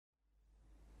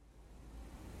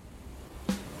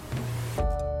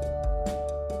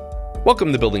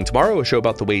Welcome to Building Tomorrow, a show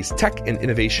about the ways tech and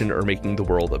innovation are making the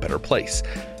world a better place.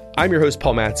 I'm your host,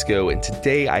 Paul Matzko, and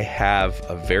today I have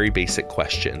a very basic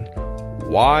question.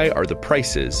 Why are the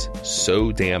prices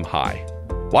so damn high?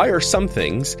 Why are some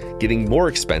things getting more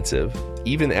expensive,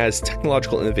 even as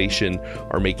technological innovation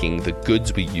are making the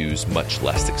goods we use much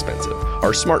less expensive?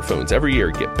 Our smartphones every year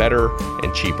get better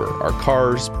and cheaper. Our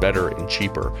cars better and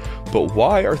cheaper. But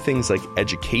why are things like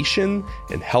education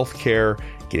and healthcare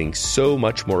getting so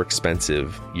much more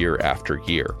expensive year after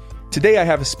year? Today, I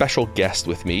have a special guest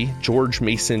with me, George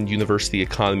Mason University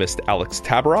economist Alex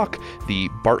Tabarrok, the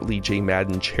Bartley J.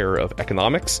 Madden Chair of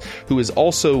Economics, who is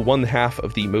also one half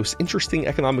of the most interesting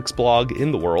economics blog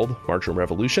in the world, Marginal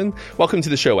Revolution. Welcome to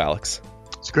the show, Alex.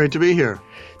 It's great to be here.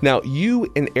 Now,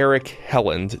 you and Eric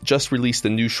Helland just released a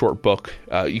new short book.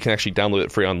 You can actually download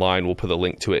it free online. We'll put a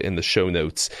link to it in the show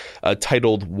notes,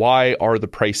 titled, Why Are the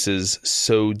Prices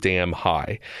So Damn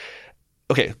High?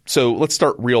 Okay, so let's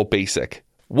start real basic.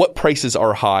 What prices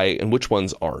are high and which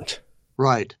ones aren't?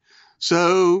 Right.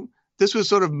 So this was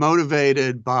sort of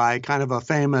motivated by kind of a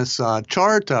famous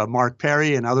chart, Mark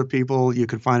Perry and other people, you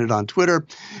can find it on Twitter,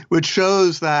 which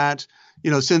shows that,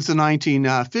 since the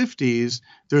 1950s,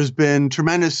 there's been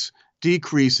tremendous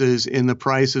decreases in the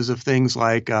prices of things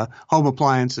like home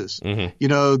appliances.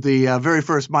 Mm-hmm. The very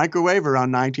first microwave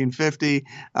around 1950,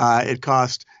 it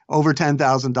cost over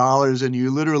 $10,000 and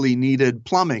you literally needed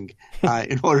plumbing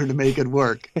in order to make it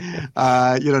work.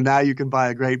 Now you can buy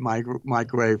a great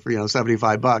microwave for,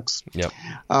 $75. Yep.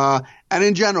 And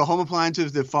in general, home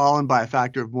appliances have fallen by a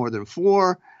factor of more than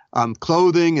 4.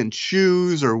 Clothing and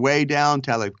shoes are way down.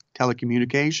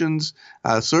 Telecommunications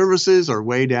services are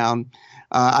way down.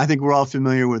 I think we're all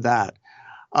familiar with that.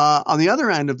 On the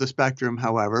other end of the spectrum,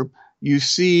 however, you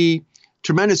see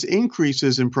tremendous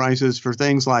increases in prices for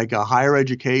things like higher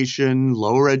education,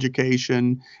 lower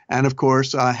education, and of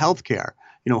course, healthcare.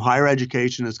 Higher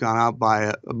education has gone up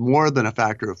by more than a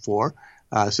factor of 4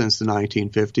 since the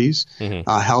 1950s. Mm-hmm.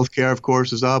 Healthcare, of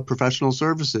course, is up. Professional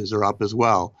services are up as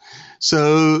well.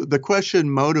 So the question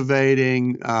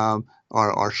motivating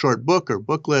our short book or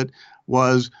booklet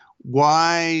was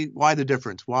why the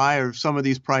difference? Why are some of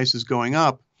these prices going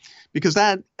up? Because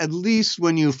that, at least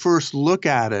when you first look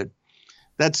at it,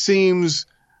 that seems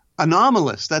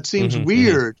anomalous. That seems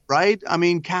weird, right? I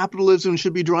mean, capitalism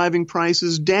should be driving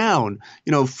prices down,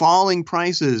 falling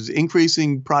prices,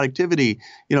 increasing productivity,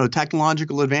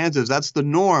 technological advances. That's the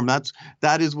norm.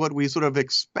 That is what we sort of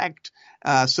expect.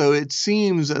 So it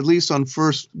seems, at least on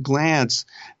first glance,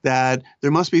 that there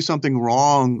must be something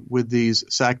wrong with these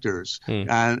sectors.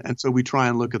 And so we try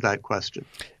and look at that question.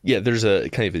 Yeah, there's a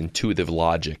kind of intuitive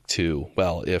logic to,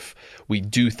 well, if we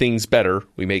do things better,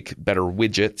 we make better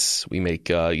widgets, we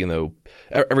make,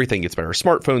 everything gets better. Our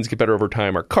smartphones get better over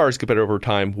time, our cars get better over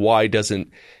time. Why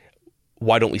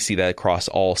don't we see that across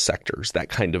all sectors, that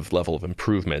kind of level of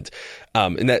improvement?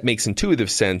 And that makes intuitive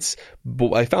sense.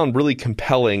 But what I found really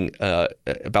compelling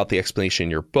about the explanation in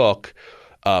your book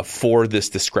for this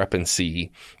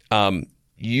discrepancy,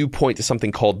 you point to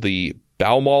something called the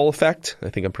Baumol effect.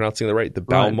 I think I'm pronouncing that right. The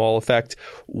Baumol effect.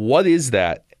 What is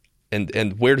that,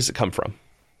 and where does it come from?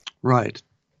 Right.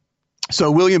 So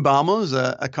William Baumol is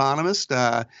an economist.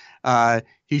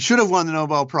 He should have won the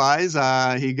Nobel Prize.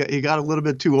 He got a little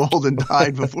bit too old and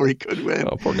died before he could win.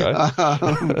 Oh, poor guy.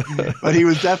 But he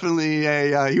was definitely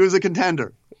he was a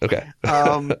contender. Okay.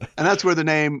 And that's where the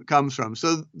name comes from.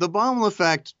 So the Baumol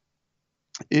effect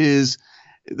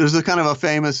there's a kind of a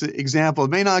famous example.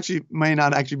 It may not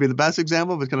actually be the best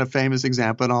example, but kind of famous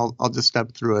example, and I'll just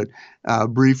step through it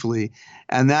briefly.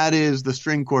 And that is the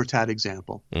string quartet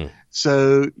example.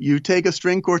 So you take a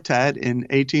string quartet in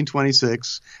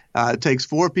 1826. It takes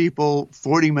 4 people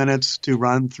 40 minutes to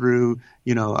run through,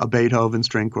 a Beethoven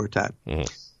string quartet.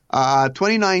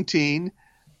 2019,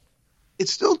 it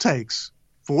still takes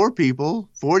 4 people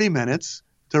 40 minutes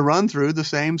to run through the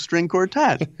same string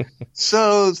quartet.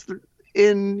 So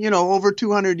in, over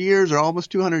 200 years or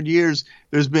almost 200 years,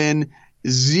 there's been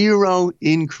 0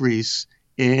 increase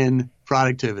in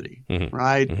productivity,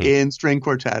 in string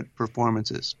quartet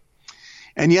performances.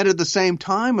 And yet at the same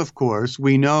time, of course,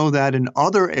 we know that in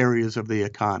other areas of the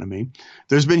economy,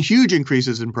 there's been huge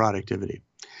increases in productivity.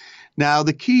 Now,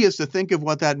 the key is to think of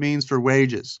what that means for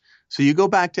wages. So you go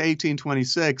back to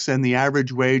 1826 and the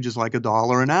average wage is like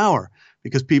 $1 an hour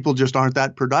because people just aren't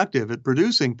that productive at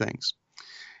producing things.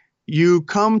 You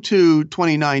come to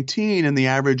 2019 and the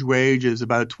average wage is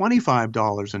about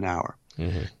 $25 an hour.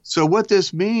 So what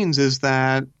this means is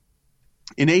that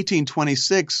in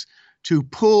 1826, to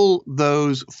pull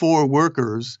those 4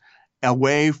 workers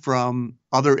away from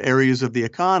other areas of the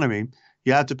economy,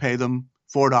 you had to pay them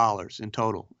 $4 in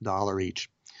total, $1 each.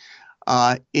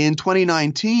 In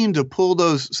 2019, to pull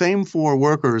those same 4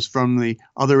 workers from the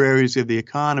other areas of the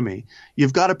economy,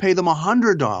 you've got to pay them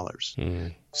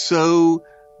 $100. So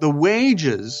the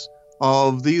wages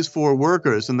of these 4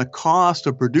 workers and the cost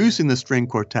of producing the string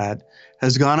quartet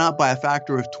has gone up by a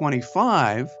factor of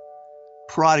 25.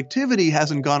 Productivity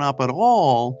hasn't gone up at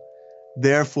all,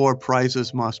 therefore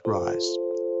prices must rise.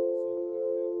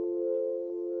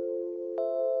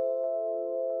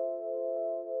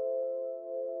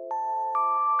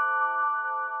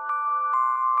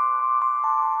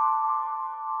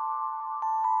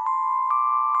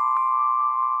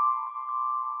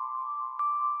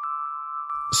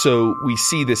 So we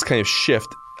see this kind of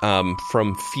shift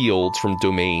from fields, from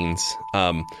domains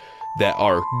that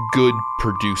are good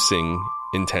producing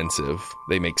intensive.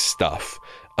 They make stuff,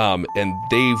 and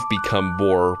they've become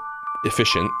more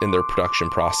efficient in their production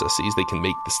processes. They can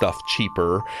make the stuff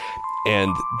cheaper,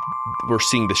 and we're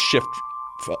seeing the shift.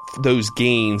 Those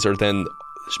gains are then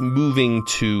moving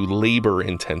to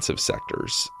labor-intensive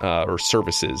sectors or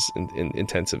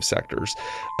services-intensive sectors,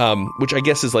 which I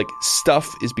guess is like stuff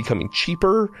is becoming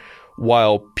cheaper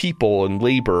while people and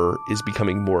labor is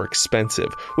becoming more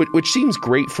expensive, which seems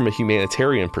great from a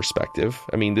humanitarian perspective.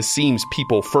 I mean, this seems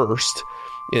people first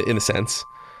in a sense.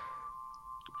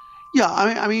 Yeah,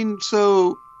 I mean,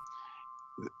 so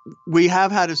we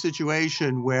have had a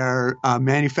situation where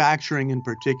manufacturing in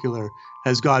particular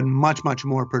has gotten much, much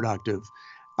more productive.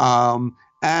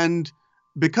 And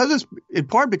because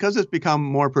it's become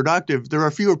more productive, there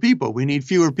are fewer people. We need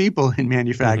fewer people in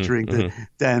manufacturing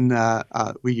than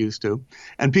we used to.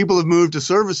 And people have moved to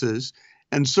services,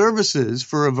 and services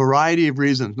for a variety of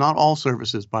reasons, not all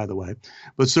services, by the way,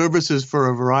 but services for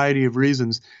a variety of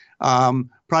reasons,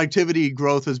 productivity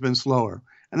growth has been slower.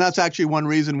 And that's actually one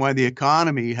reason why the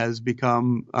economy has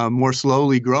become more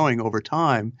slowly growing over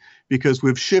time, because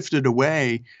we've shifted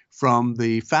away from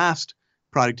the fast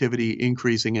productivity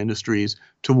increasing industries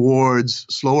towards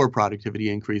slower productivity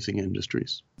increasing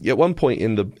industries. At one point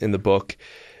in the book,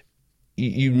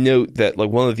 you note that like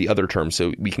one of the other terms,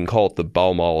 so we can call it the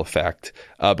Baumol effect,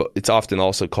 but it's often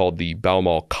also called the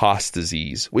Baumol cost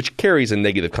disease, which carries a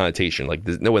negative connotation. Like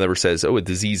no one ever says, "Oh, a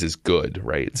disease is good,"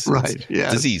 right? It's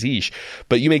disease, eesh.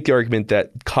 But you make the argument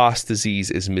that cost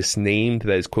disease is misnamed.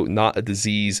 That is, quote, not a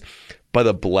disease, but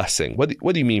a blessing. What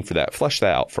do you mean for that? Flesh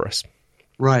that out for us.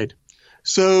 Right.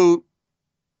 So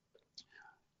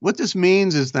what this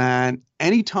means is that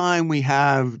anytime we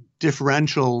have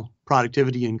differential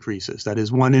productivity increases, that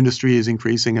is, one industry is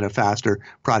increasing at a faster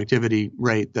productivity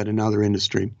rate than another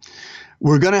industry,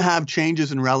 we're going to have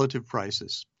changes in relative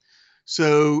prices.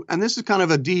 So, and this is kind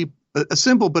of a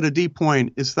simple but a deep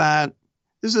point, is that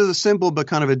this is a simple but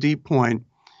kind of a deep point.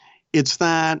 It's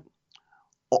that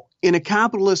in a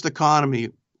capitalist economy,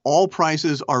 all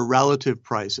prices are relative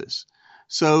prices.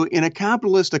 So in a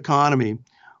capitalist economy,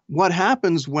 what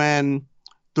happens when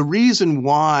the reason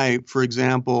why, for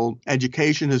example,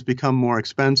 education has become more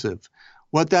expensive,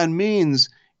 what that means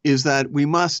is that we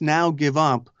must now give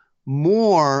up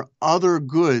more other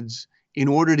goods in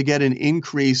order to get an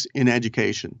increase in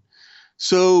education.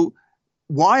 So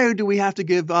why do we have to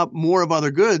give up more of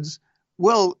other goods?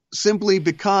 Well, simply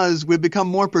because we've become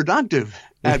more productive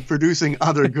at producing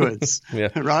other goods,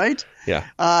 right?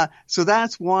 Yeah. So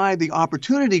that's why the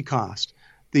opportunity cost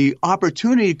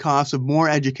of more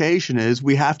education is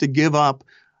we have to give up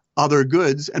other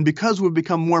goods. And because we've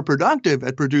become more productive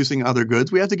at producing other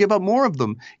goods, we have to give up more of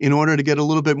them in order to get a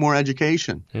little bit more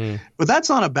education. But that's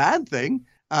not a bad thing.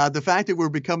 The fact that we're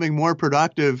becoming more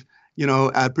productive,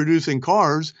 at producing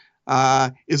cars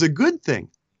is a good thing.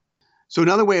 So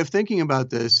another way of thinking about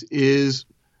this is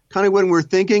kind of when we're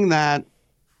thinking that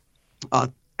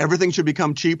everything should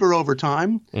become cheaper over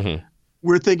time,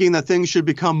 we're thinking that things should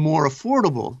become more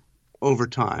affordable over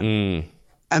time.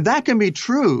 And that can be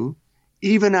true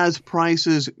even as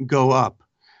prices go up,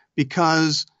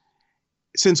 because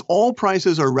since all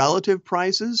prices are relative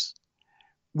prices,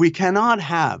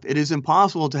 it is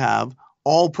impossible to have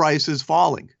all prices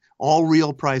falling. All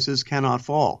real prices cannot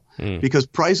fall because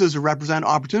prices represent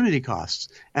opportunity costs,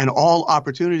 and all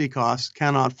opportunity costs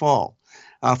cannot fall.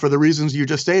 For the reasons you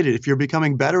just stated, if you're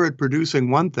becoming better at producing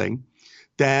one thing,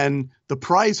 then the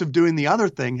price of doing the other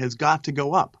thing has got to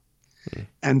go up.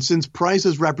 And since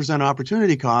prices represent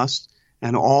opportunity costs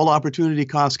and all opportunity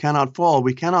costs cannot fall,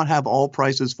 we cannot have all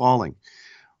prices falling.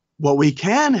 What we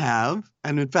can have,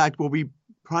 and in fact what we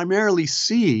primarily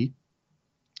see,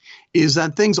 is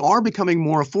that things are becoming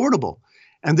more affordable.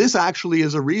 And this actually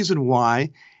is a reason why,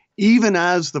 even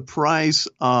as the price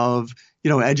of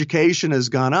education has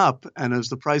gone up and as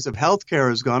the price of healthcare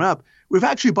has gone up, we've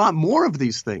actually bought more of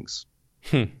these things.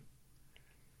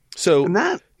 So and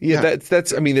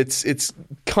that's I mean, it's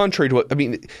contrary to what I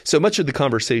mean. So much of the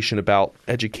conversation about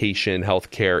education,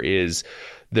 healthcare is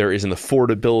there is an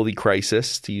affordability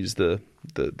crisis, to use the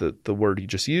word you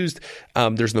just used.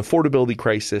 There's an affordability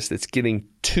crisis that's getting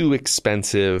too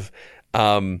expensive.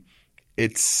 That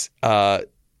itself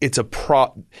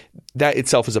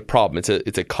is a problem.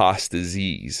 It's a cost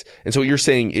disease. And so what you're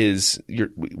saying is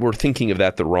we're thinking of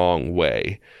that the wrong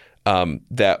way.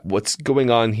 That what's going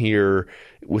on here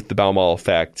with the Baumol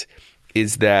effect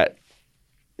is that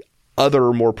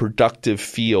other more productive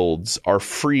fields are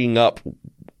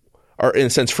in a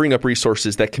sense freeing up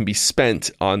resources that can be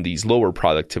spent on these lower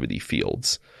productivity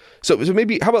fields. So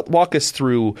maybe how about walk us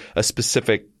through a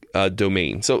specific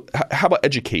domain. So how about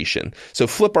education? So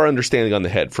flip our understanding on the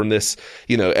head from this,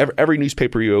 every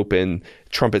newspaper you open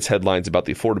trumpets headlines about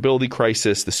the affordability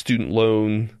crisis, the student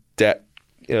loan debt,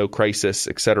 crisis,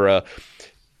 et cetera.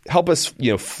 Help us,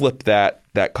 flip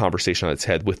that conversation on its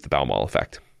head with the Baumol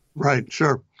effect. Right.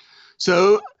 Sure.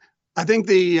 So I think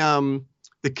the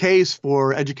case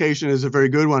for education is a very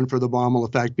good one for the Baumol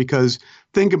effect, because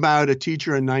think about a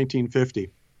teacher in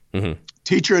 1950. Mm-hmm.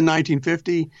 Teacher in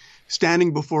 1950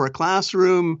 standing before a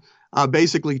classroom,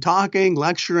 basically talking,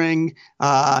 lecturing,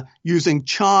 using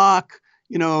chalk.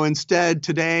 Instead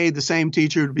today, the same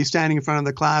teacher would be standing in front of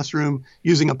the classroom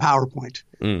using a PowerPoint.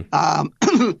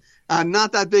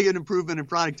 Not that big an improvement in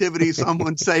productivity. Some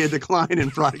would say a decline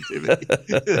in productivity.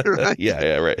 Right?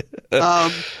 Yeah, right.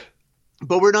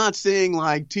 But we're not seeing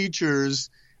like teachers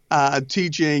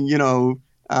teaching,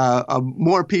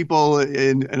 more people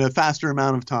in a faster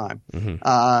amount of time.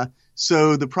 Mm-hmm.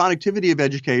 So the productivity of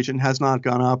education has not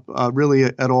gone up really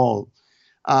at all.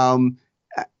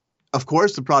 Of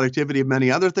course, the productivity of many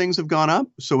other things have gone up.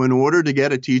 So in order to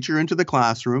get a teacher into the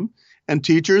classroom, and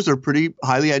teachers are pretty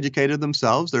highly educated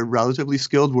themselves, they're relatively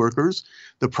skilled workers.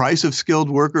 The price of skilled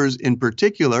workers in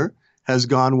particular has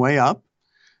gone way up.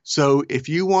 So if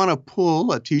you want to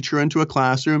pull a teacher into a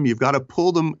classroom, you've got to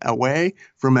pull them away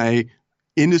from a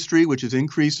industry which has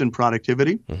increased in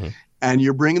productivity. Mm-hmm. And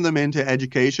you're bringing them into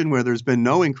education where there's been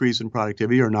no increase in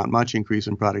productivity or not much increase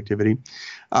in productivity.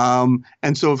 And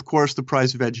so, of course, the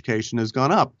price of education has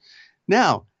gone up.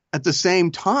 Now, at the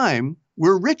same time,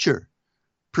 we're richer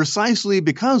precisely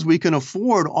because we can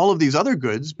afford all of these other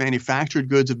goods. Manufactured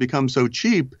goods have become so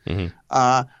cheap.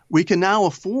 Mm-hmm. We can now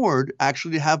afford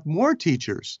actually to have more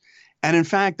teachers. And in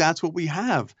fact, that's what we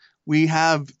have. We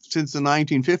have, since the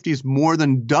 1950s, more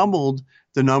than doubled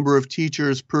the number of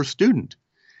teachers per student.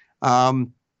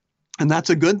 And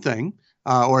that's a good thing,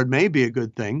 or it may be a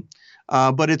good thing,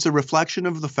 but it's a reflection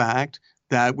of the fact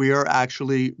that we are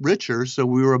actually richer. So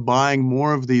we are buying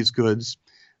more of these goods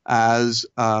as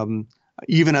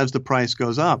even as the price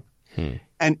goes up.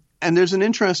 And there's an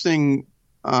interesting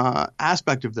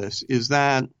aspect of this is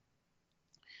that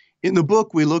in the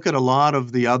book, we look at a lot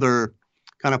of the other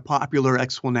kind of popular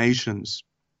explanations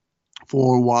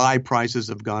for why prices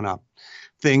have gone up.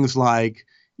 Things like,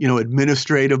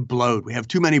 administrative bloat. We have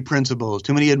too many principals,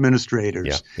 too many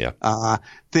administrators. Yeah.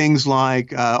 Things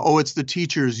like, it's the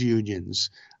teachers' unions.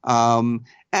 And,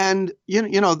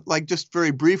 like just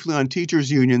very briefly on teachers'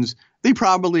 unions, they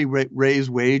probably raise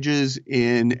wages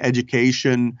in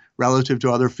education relative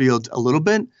to other fields a little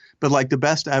bit, but like the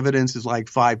best evidence is like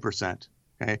 5%.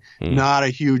 Okay. Not a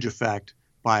huge effect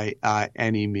by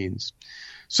any means.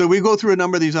 So we go through a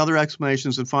number of these other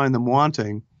explanations and find them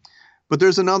wanting, but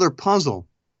there's another puzzle.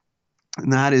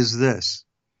 And that is this.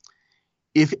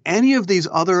 If any of these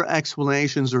other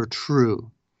explanations are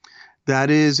true, that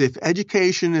is, if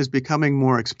education is becoming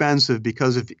more expensive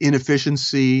because of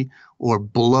inefficiency or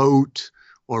bloat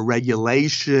or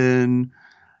regulation,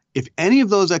 if any of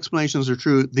those explanations are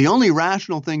true, the only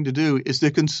rational thing to do is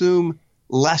to consume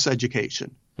less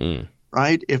education,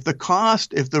 right? If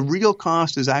the real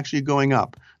cost is actually going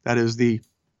up, that is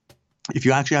if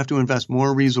you actually have to invest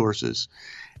more resources,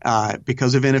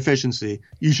 because of inefficiency,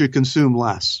 you should consume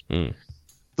less. The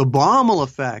Baumol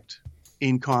effect,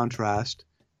 in contrast,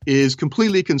 is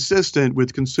completely consistent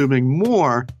with consuming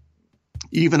more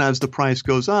even as the price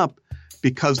goes up,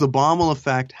 because the Baumol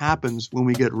effect happens when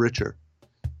we get richer.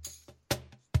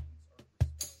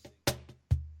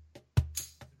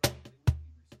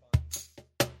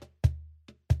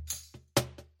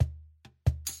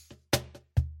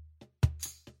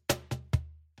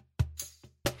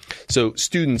 So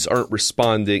students aren't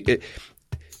responding.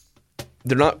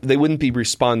 They wouldn't be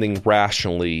responding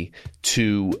rationally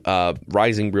to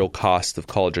rising real cost of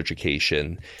college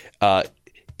education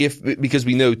because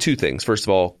we know two things. First of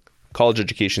all, college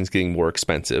education is getting more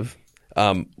expensive.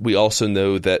 We also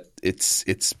know that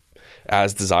it's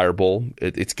as desirable.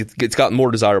 It's gotten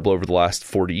more desirable over the last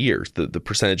 40 years. The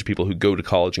percentage of people who go to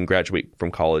college and graduate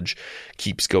from college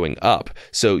keeps going up.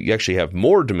 So you actually have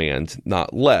more demand,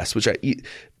 not less.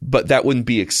 But that wouldn't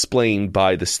be explained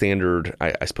by the standard,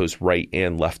 I suppose, right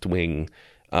and left wing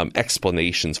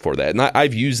explanations for that. And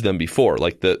I've used them before,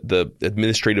 like the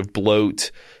administrative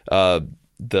bloat,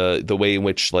 the way in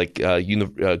which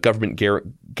government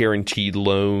guaranteed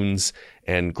loans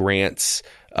and grants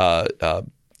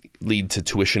lead to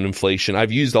tuition inflation.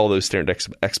 I've used all those standard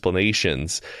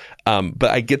explanations, but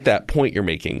I get that point you're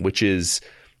making, which is,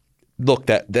 look,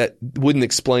 that wouldn't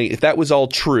explain, if that was all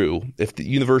true, if the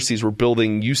universities were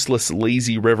building useless,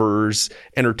 lazy rivers,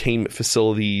 entertainment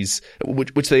facilities,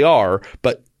 which they are,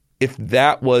 but if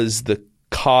that was the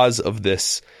cause of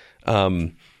this,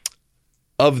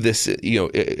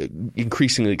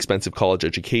 increasingly expensive college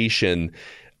education,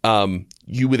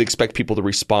 you would expect people to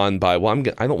respond by, well,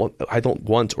 I don't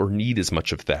want or need as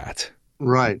much of that.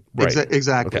 Right.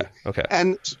 Exactly. Okay.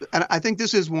 And I think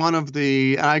this is one of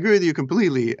the, and I agree with you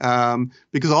completely,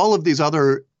 because all of these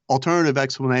other alternative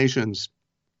explanations,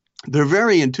 they're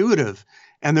very intuitive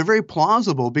and they're very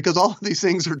plausible because all of these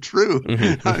things are true.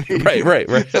 Mm-hmm. I mean, right.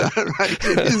 Right.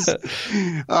 It is,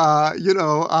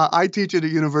 I teach at a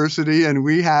university and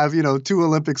we have, 2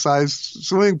 Olympic-sized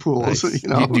swimming pools. Nice.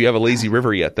 Do you have a lazy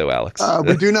river yet, though, Alex?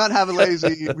 We do not have a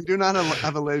lazy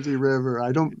river.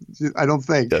 I don't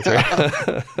think. That's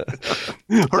right.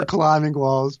 Or climbing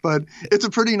walls, but it's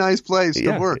a pretty nice place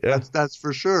to work. Yeah. That's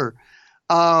for sure.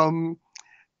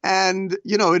 And,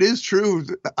 it is true,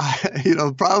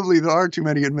 probably there are too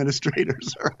many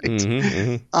administrators, right?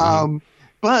 Mm-hmm.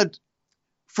 But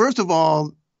first of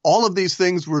all of these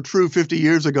things were true 50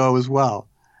 years ago as well.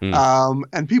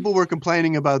 And people were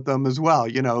complaining about them as well,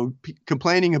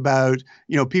 complaining about,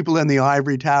 people in the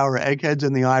ivory tower, eggheads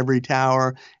in the ivory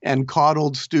tower, and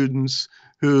coddled students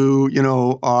who,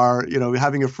 are,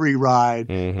 having a free ride.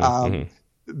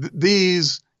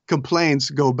 These complaints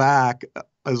go back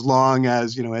as long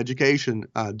as, education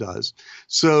does.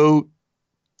 So,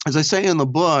 as I say in the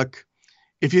book,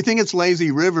 if you think it's lazy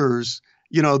rivers,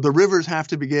 the rivers have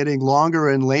to be getting longer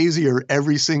and lazier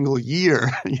every single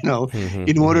year,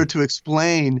 in order to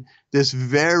explain this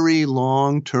very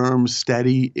long-term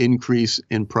steady increase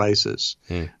in prices.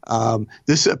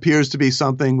 This appears to be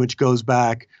something which goes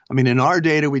back, in our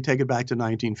data, we take it back to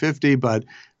 1950, but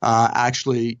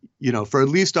actually, for at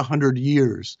least 100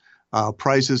 years,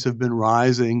 prices have been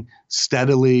rising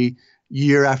steadily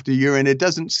year after year, and it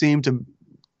doesn't seem to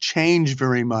change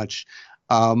very much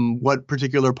what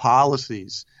particular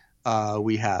policies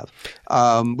we have,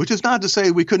 which is not to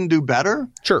say we couldn't do better.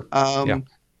 Sure.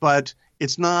 But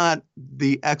it's not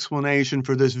the explanation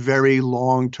for this very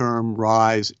long-term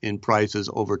rise in prices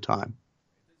over time.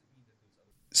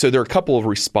 So there are a couple of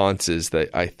responses that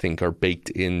I think are baked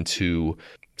into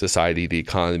society, the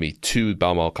economy, to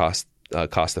Baumol cost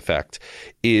effect.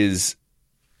 Is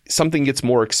something gets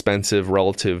more expensive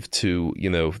relative to,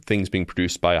 things being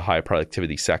produced by a high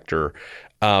productivity sector.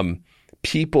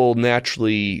 People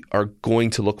naturally are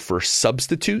going to look for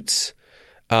substitutes,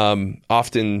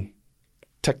 often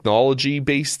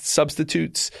technology-based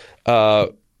substitutes.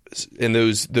 And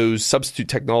those substitute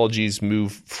technologies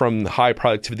move from high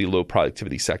productivity, low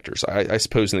productivity sectors. I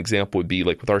suppose an example would be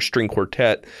like with our string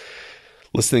quartet.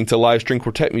 Listening to live string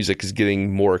quartet music is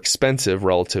getting more expensive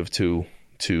relative to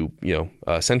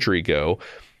a century ago.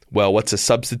 Well, what's a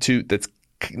substitute that's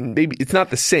maybe it's not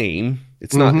the same.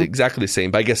 It's not exactly the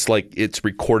same, but I guess like it's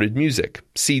recorded music,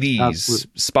 CDs,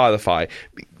 Absolutely. Spotify.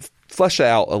 Flesh that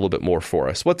out a little bit more for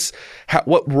us. What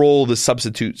role does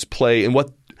substitutes play, and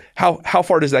how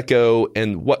far does that go,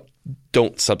 and what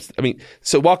don't substitute?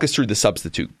 So walk us through the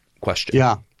substitute question.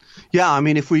 Yeah.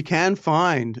 If we can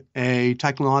find a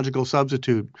technological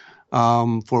substitute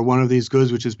for one of these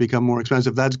goods which has become more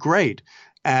expensive, that's great.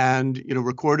 And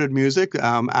recorded music,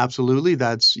 absolutely,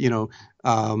 that's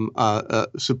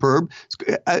superb.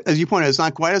 As you pointed out, it's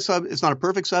not quite it's not a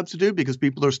perfect substitute because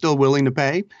people are still willing to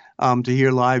pay to hear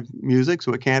live music,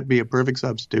 so it can't be a perfect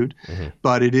substitute,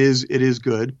 but it is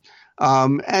good.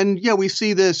 And we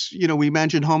see this. We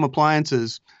mentioned home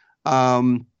appliances.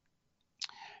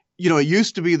 It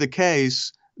used to be the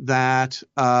case that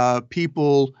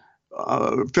people,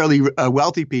 fairly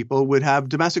wealthy people, would have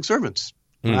domestic servents.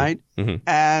 Right.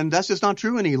 And that's just not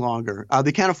true any longer.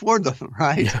 They can't afford them.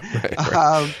 Right. Yeah,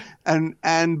 right. And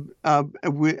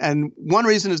one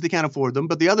reason is they can't afford them.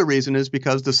 But the other reason is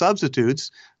because the substitutes,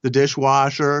 the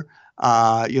dishwasher,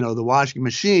 the washing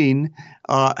machine,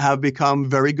 have become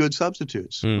very good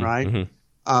substitutes. Right.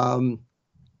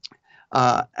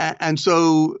 And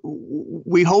so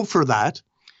we hope for that.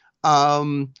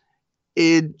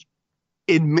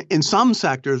 In some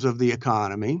sectors of the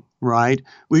economy, right,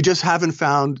 we just haven't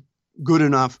found good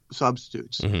enough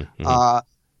substitutes. I'm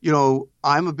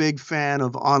a big fan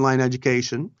of online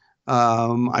education.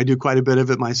 I do quite a bit of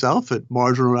it myself at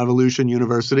Marginal Revolution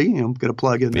University. Get a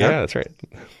plug in there. Yeah, that's right.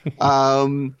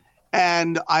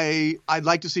 And I'd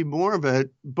like to see more of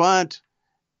it, but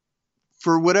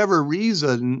for whatever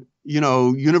reason,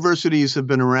 universities have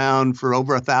been around for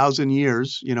over 1,000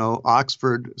 years.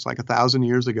 Oxford is like 1,000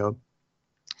 years ago.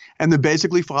 And they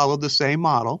basically followed the same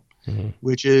model,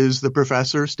 which is the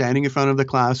professor standing in front of the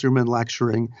classroom and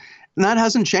lecturing. And that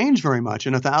hasn't changed very much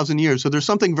in 1,000 years. So there's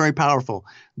something very powerful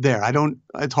there.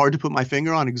 It's hard to put my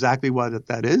finger on exactly what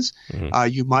that is.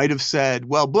 You might have said,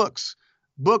 well, books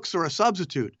are a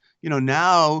substitute.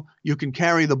 Now you can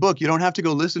carry the book. You don't have to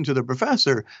go listen to the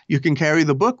professor. You can carry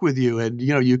the book with you and,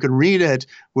 you can read it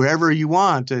wherever you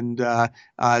want. And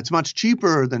it's much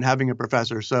cheaper than having a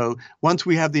professor. So once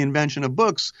we have the invention of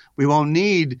books, we won't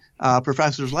need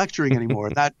professors lecturing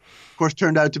anymore. That, of course,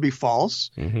 turned out to be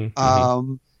false.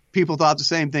 People thought the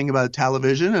same thing about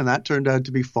television, and that turned out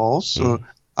to be false. So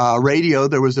radio,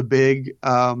 there was a big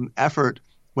effort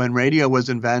when radio was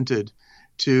invented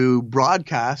to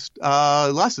broadcast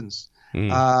lessons,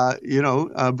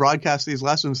 broadcast these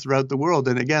lessons throughout the world.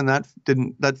 And again,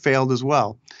 that failed as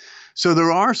well. So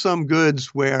there are some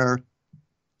goods where,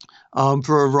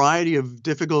 for a variety of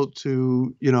difficult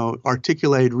to,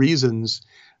 articulate reasons,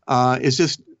 it's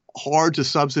just hard to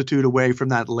substitute away from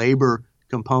that labor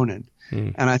component.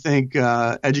 And I think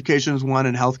education is one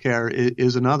and healthcare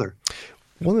is another.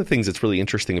 One of the things that's really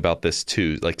interesting about this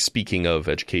too, like speaking of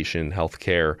education,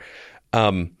 healthcare,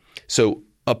 so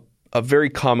a very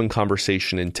common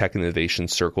conversation in tech and innovation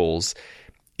circles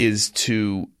is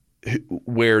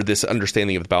where this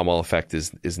understanding of the Baumol effect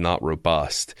is not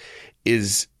robust,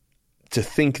 is to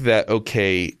think that,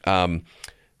 okay,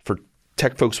 for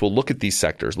tech folks will look at these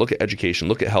sectors, look at education,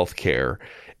 look at healthcare,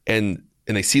 and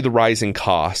they see the rising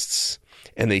costs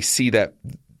and they see that,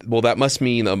 well, that must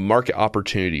mean a market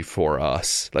opportunity for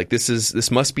us. Like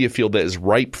this must be a field that is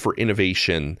ripe for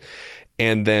innovation.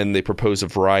 And then they propose a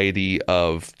variety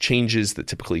of changes that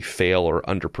typically fail or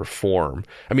underperform.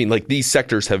 I mean, like these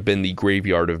sectors have been the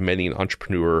graveyard of many an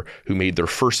entrepreneur who made their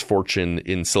first fortune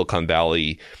in Silicon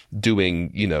Valley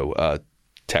doing,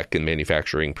 tech and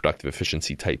manufacturing, productive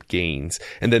efficiency type gains.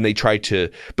 And then they try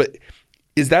but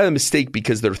is that a mistake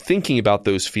because they're thinking about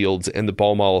those fields and the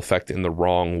Baumol effect in the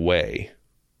wrong way?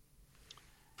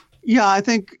 Yeah, I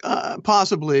think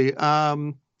possibly.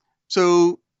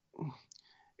 So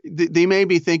they may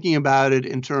be thinking about it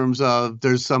in terms of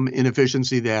there's some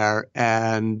inefficiency there,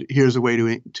 and here's a way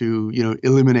to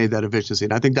eliminate that efficiency.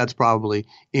 And I think that's probably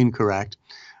incorrect.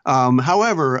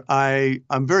 However,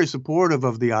 I'm very supportive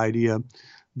of the idea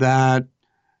that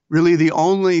really the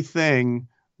only thing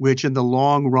which in the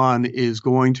long run is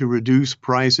going to reduce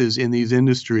prices in these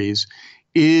industries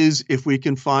is if we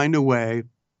can find a way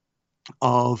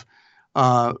of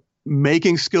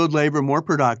making skilled labor more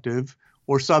productive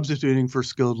or substituting for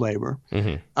skilled labor.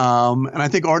 And I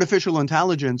think artificial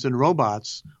intelligence and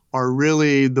robots are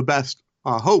really the best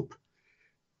hope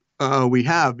we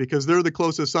have, because they're the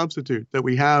closest substitute that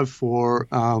we have for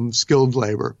skilled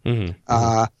labor.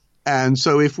 And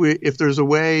so if there's a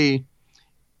way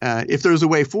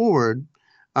forward,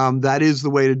 that is the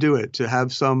way to do it, to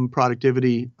have some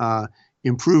productivity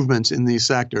improvements in these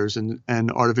sectors,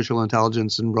 and artificial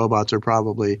intelligence and robots are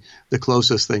probably the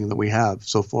closest thing that we have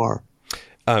so far.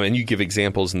 And you give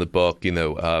examples in the book,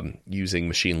 using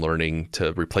machine learning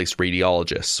to replace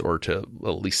radiologists or to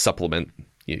at least supplement.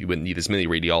 You wouldn't need as many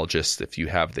radiologists if you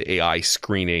have the AI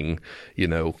screening,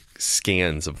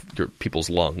 scans of people's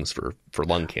lungs for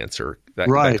lung cancer, that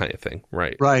kind of thing.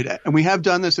 Right. Right. And we have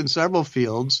done this in several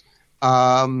fields.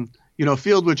 A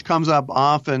field which comes up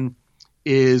often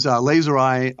is laser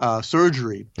eye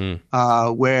surgery,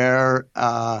 where,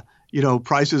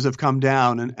 prices have come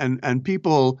down and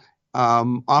people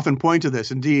often point to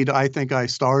this. Indeed, I think I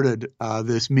started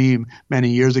this meme many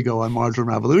years ago on Marginal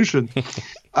Revolution.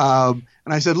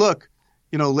 And I said, look,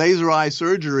 laser eye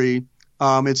surgery,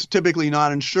 it's typically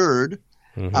not insured.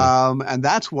 And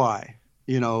that's why,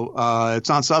 it's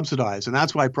not subsidized. And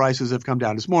that's why prices have come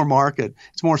down. It's more market.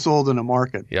 It's more sold in a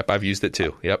market. Yep. I've used it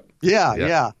too. Yep.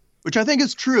 Yeah. Which I think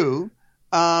is true.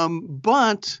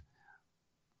 But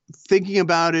thinking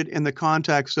about it in the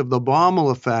context of the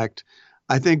Baumol effect,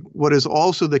 I think what is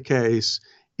also the case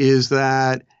is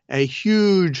that a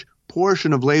huge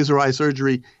portion of laser eye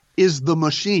surgery is the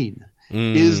machine,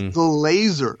 is the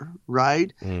laser,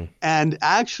 right? And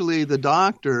actually the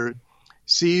doctor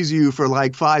sees you for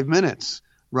like 5 minutes,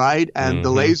 right? And the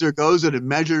laser goes and it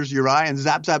measures your eye and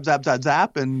zap, zap, zap, zap,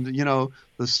 zap, and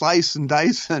the slice and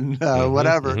dice and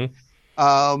whatever.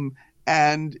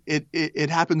 And it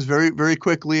happens very, very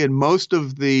quickly. And most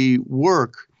of the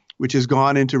work which has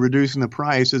gone into reducing the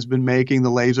price has been making the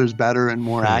lasers better and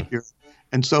more accurate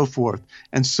and so forth.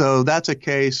 And so that's a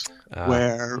case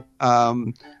where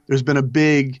there's been a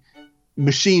big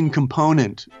machine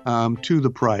component to the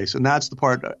price. And that's the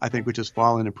part, I think, which has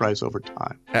fallen in price over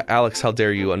time. Alex, how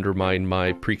dare you undermine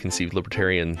my preconceived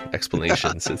libertarian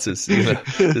explanations? This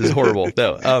is horrible.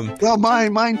 No. Well,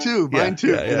 mine too. Mine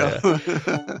too.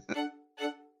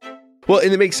 Well,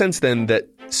 and it makes sense then that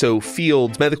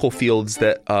medical fields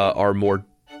that are more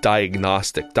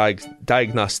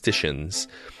diagnosticians,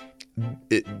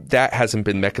 that hasn't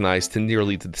been mechanized to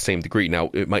nearly to the same degree. Now,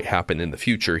 it might happen in the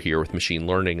future here with machine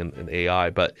learning and AI,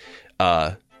 but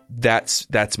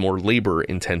that's more labor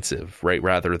intensive, right?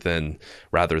 Rather than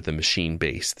machine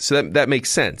based. So that makes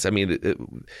sense. I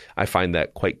mean, I find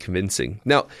that quite convincing.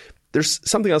 Now, there's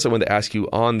something else I wanted to ask you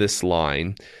on this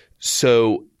line.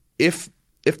 So if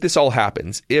this all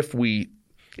happens, if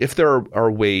there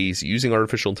are ways using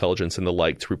artificial intelligence and the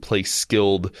like to replace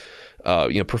skilled,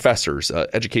 professors,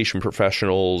 education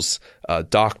professionals,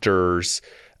 doctors,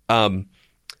 my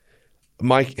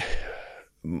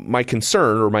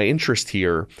concern or my interest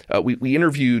here, we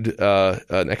interviewed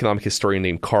an economic historian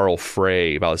named Carl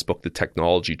Frey about his book, The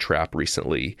Technology Trap,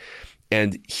 recently.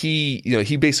 And he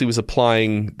basically was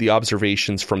applying the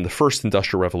observations from the first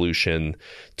industrial revolution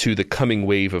to the coming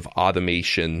wave of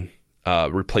automation,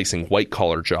 replacing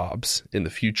white-collar jobs in the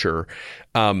future.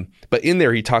 But in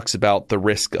there, he talks about the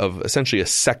risk of essentially a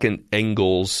second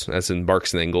Engels, as in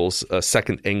Marx and Engels, a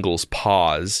second Engels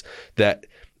pause, that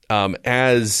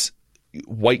as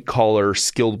white-collar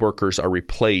skilled workers are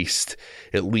replaced,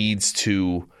 it leads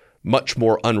to much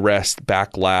more unrest,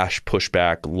 backlash,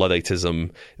 pushback,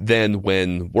 Ludditism than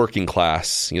when working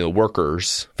class,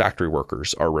 workers, factory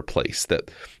workers are replaced. That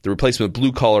the replacement of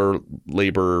blue collar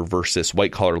labor versus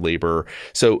white collar labor.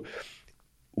 So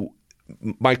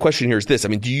my question here is this: I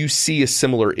mean, do you see a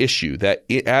similar issue that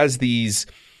as these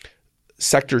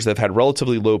sectors that have had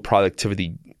relatively low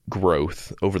productivity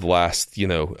growth over the last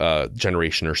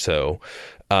generation or so,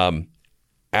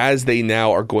 as they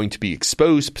now are going to be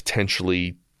exposed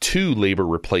potentially to labor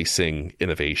replacing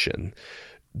innovation,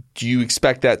 do you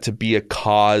expect that to be a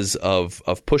cause of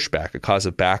pushback, a cause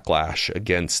of backlash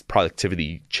against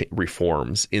productivity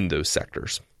reforms in those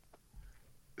sectors?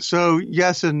 So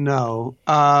yes and no.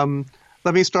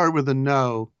 Let me start with a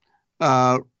no.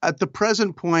 At the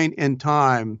present point in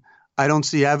time, I don't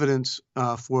see evidence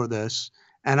for this,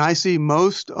 and I see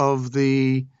most of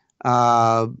the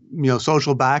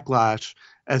social backlash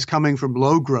as coming from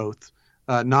low growth,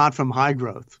 not from high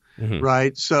growth.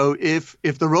 Right. So if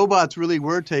the robots really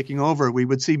were taking over, we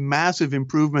would see massive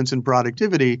improvements in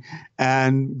productivity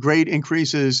and great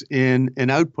increases in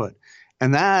output.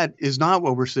 And that is not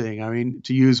what we're seeing. I mean,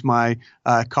 to use my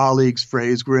colleague's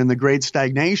phrase, we're in the great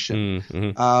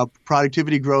stagnation.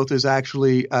 Productivity growth is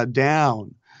actually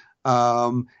down.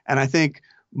 And I think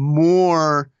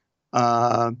more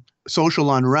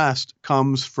social unrest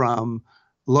comes from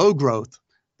low growth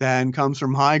than comes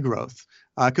from high growth.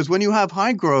 Because when you have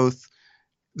high growth,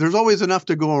 there's always enough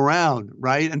to go around,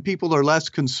 right? And people are less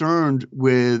concerned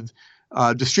with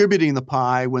distributing the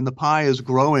pie when the pie is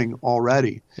growing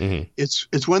already.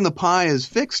 It's when the pie is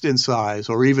fixed in size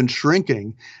or even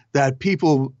shrinking that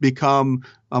people become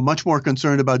much more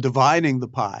concerned about dividing the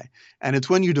pie. And it's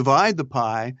when you divide the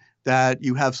pie that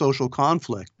you have social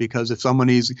conflict, because if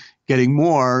somebody's getting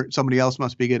more, somebody else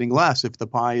must be getting less if the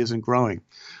pie isn't growing.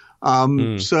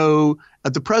 So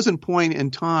at the present point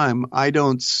in time, I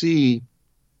don't see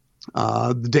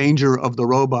the danger of the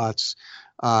robots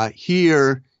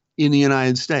here in the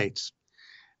United States.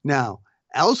 Now,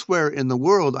 elsewhere in the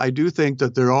world, I do think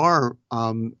that there are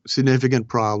significant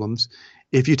problems.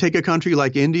 If you take a country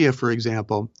like India, for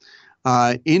example,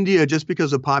 India, just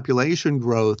because of population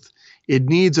growth, it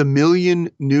needs 1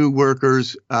 million new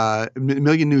workers, 1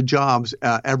 million new jobs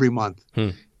every month.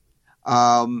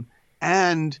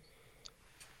 And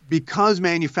because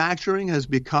manufacturing has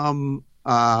become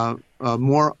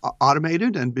more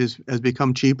automated and has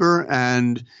become cheaper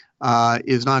and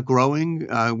is not growing,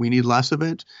 we need less of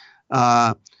it.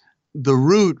 The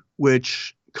route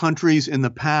which countries in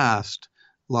the past,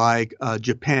 like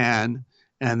Japan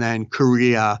and then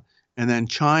Korea and then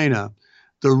China,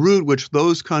 the route which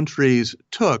those countries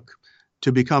took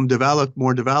to become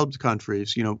more developed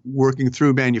countries, working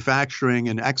through manufacturing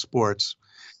and exports,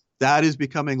 that is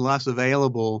becoming less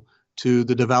available to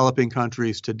the developing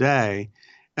countries today.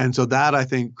 And so that, I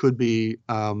think, could be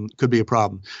a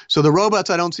problem. So the robots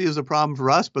I don't see as a problem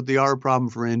for us, but they are a problem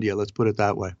for India. Let's put it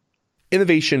that way.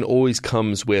 Innovation always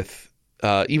comes with,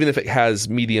 even if it has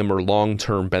medium or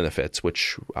long-term benefits,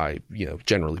 which I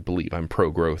generally believe. I'm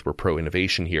pro-growth, we're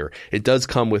pro-innovation here. It does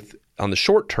come with, on the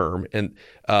short term, and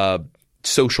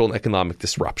social and economic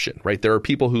disruption, right? There are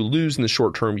people who lose in the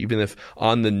short term, even if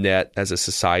on the net as a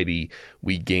society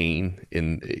we gain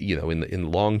in the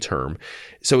long term.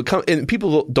 So and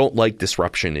people don't like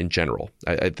disruption in general.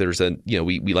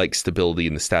 We like stability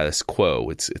in the status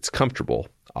quo. It's comfortable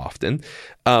often.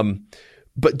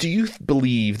 But do you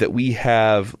believe that we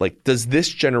have, does this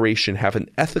generation have an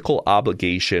ethical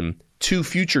obligation to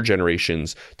future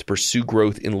generations to pursue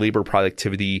growth in labor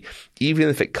productivity, even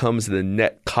if it comes at a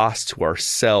net cost to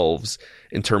ourselves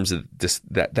in terms of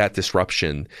that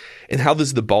disruption? And how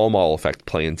does the Baumol effect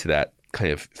play into that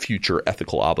kind of future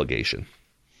ethical obligation?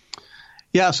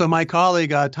 Yeah, so my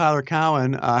colleague Tyler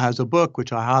Cowen has a book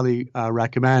which I highly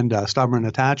recommend, Stubborn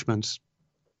Attachments.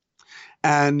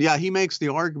 And yeah, he makes the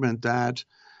argument that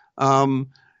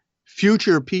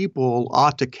future people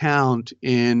ought to count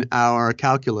in our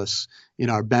calculus, in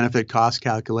our benefit cost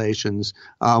calculations,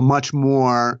 much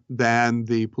more than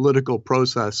the political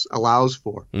process allows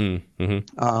for.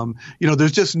 Mm-hmm.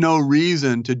 There's just no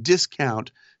reason to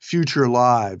discount future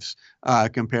lives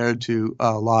compared to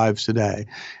lives today.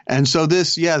 And so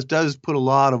this, yes, does put a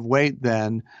lot of weight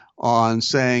then on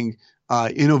saying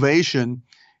innovation,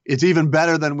 it's even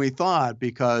better than we thought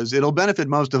because it'll benefit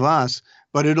most of us,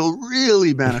 but it'll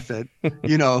really benefit,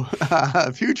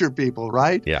 future people,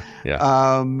 right? Yeah.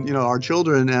 Our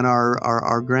children and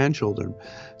our grandchildren.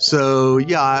 So,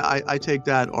 yeah, I take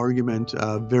that argument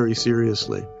very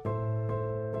seriously.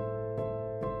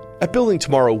 At Building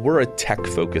Tomorrow, we're a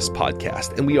tech-focused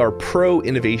podcast, and we are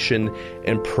pro-innovation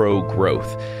and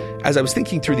pro-growth. As I was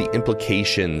thinking through the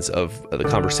implications of the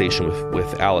conversation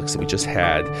with Alex that we just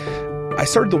had, I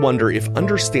started to wonder if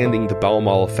understanding the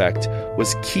Baumol effect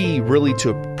was key really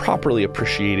to properly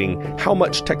appreciating how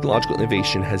much technological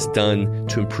innovation has done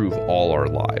to improve all our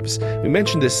lives. We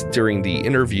mentioned this during the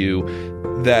interview,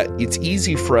 that it's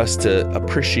easy for us to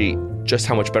appreciate just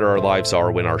how much better our lives are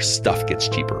when our stuff gets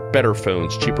cheaper. Better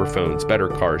phones, cheaper phones, better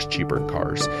cars, cheaper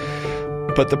cars.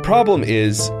 But the problem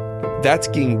is that's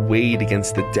getting weighed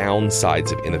against the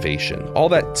downsides of innovation, all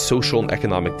that social and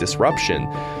economic disruption.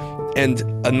 And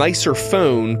a nicer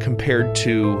phone compared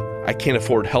to I can't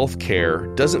afford health care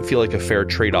doesn't feel like a fair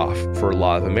trade-off for a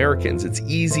lot of Americans. It's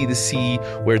easy to see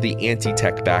where the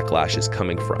anti-tech backlash is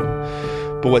coming from.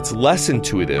 But what's less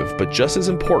intuitive, but just as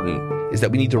important, is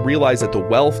that we need to realize that the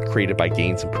wealth created by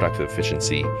gains in productive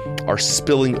efficiency are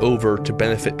spilling over to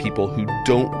benefit people who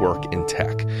don't work in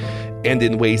tech and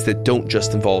in ways that don't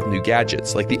just involve new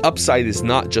gadgets. Like the upside is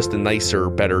not just a nicer,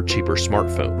 better, cheaper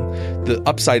smartphone. The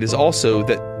upside is also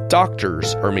that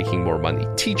doctors are making more money,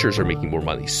 teachers are making more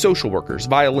money, social workers,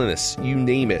 violinists, you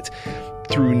name it.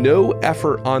 Through no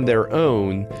effort on their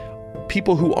own,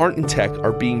 people who aren't in tech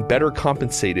are being better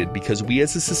compensated because we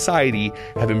as a society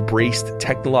have embraced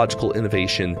technological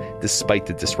innovation despite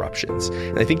the disruptions.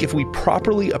 And I think if we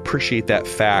properly appreciate that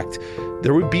fact,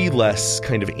 there would be less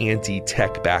kind of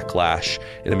anti-tech backlash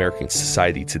in American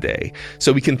society today.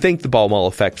 So we can thank the Baumol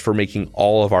effect for making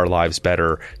all of our lives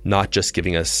better, not just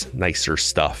giving us nicer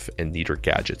stuff and neater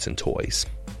gadgets and toys.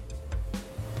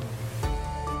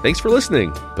 Thanks for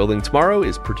listening. Building Tomorrow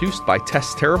is produced by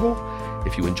Tess Terrible.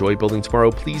 If you enjoy Building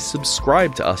Tomorrow, please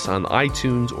subscribe to us on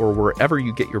iTunes or wherever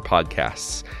you get your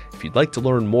podcasts. If you'd like to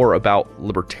learn more about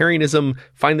libertarianism,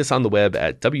 find us on the web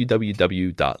at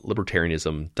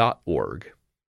www.libertarianism.org.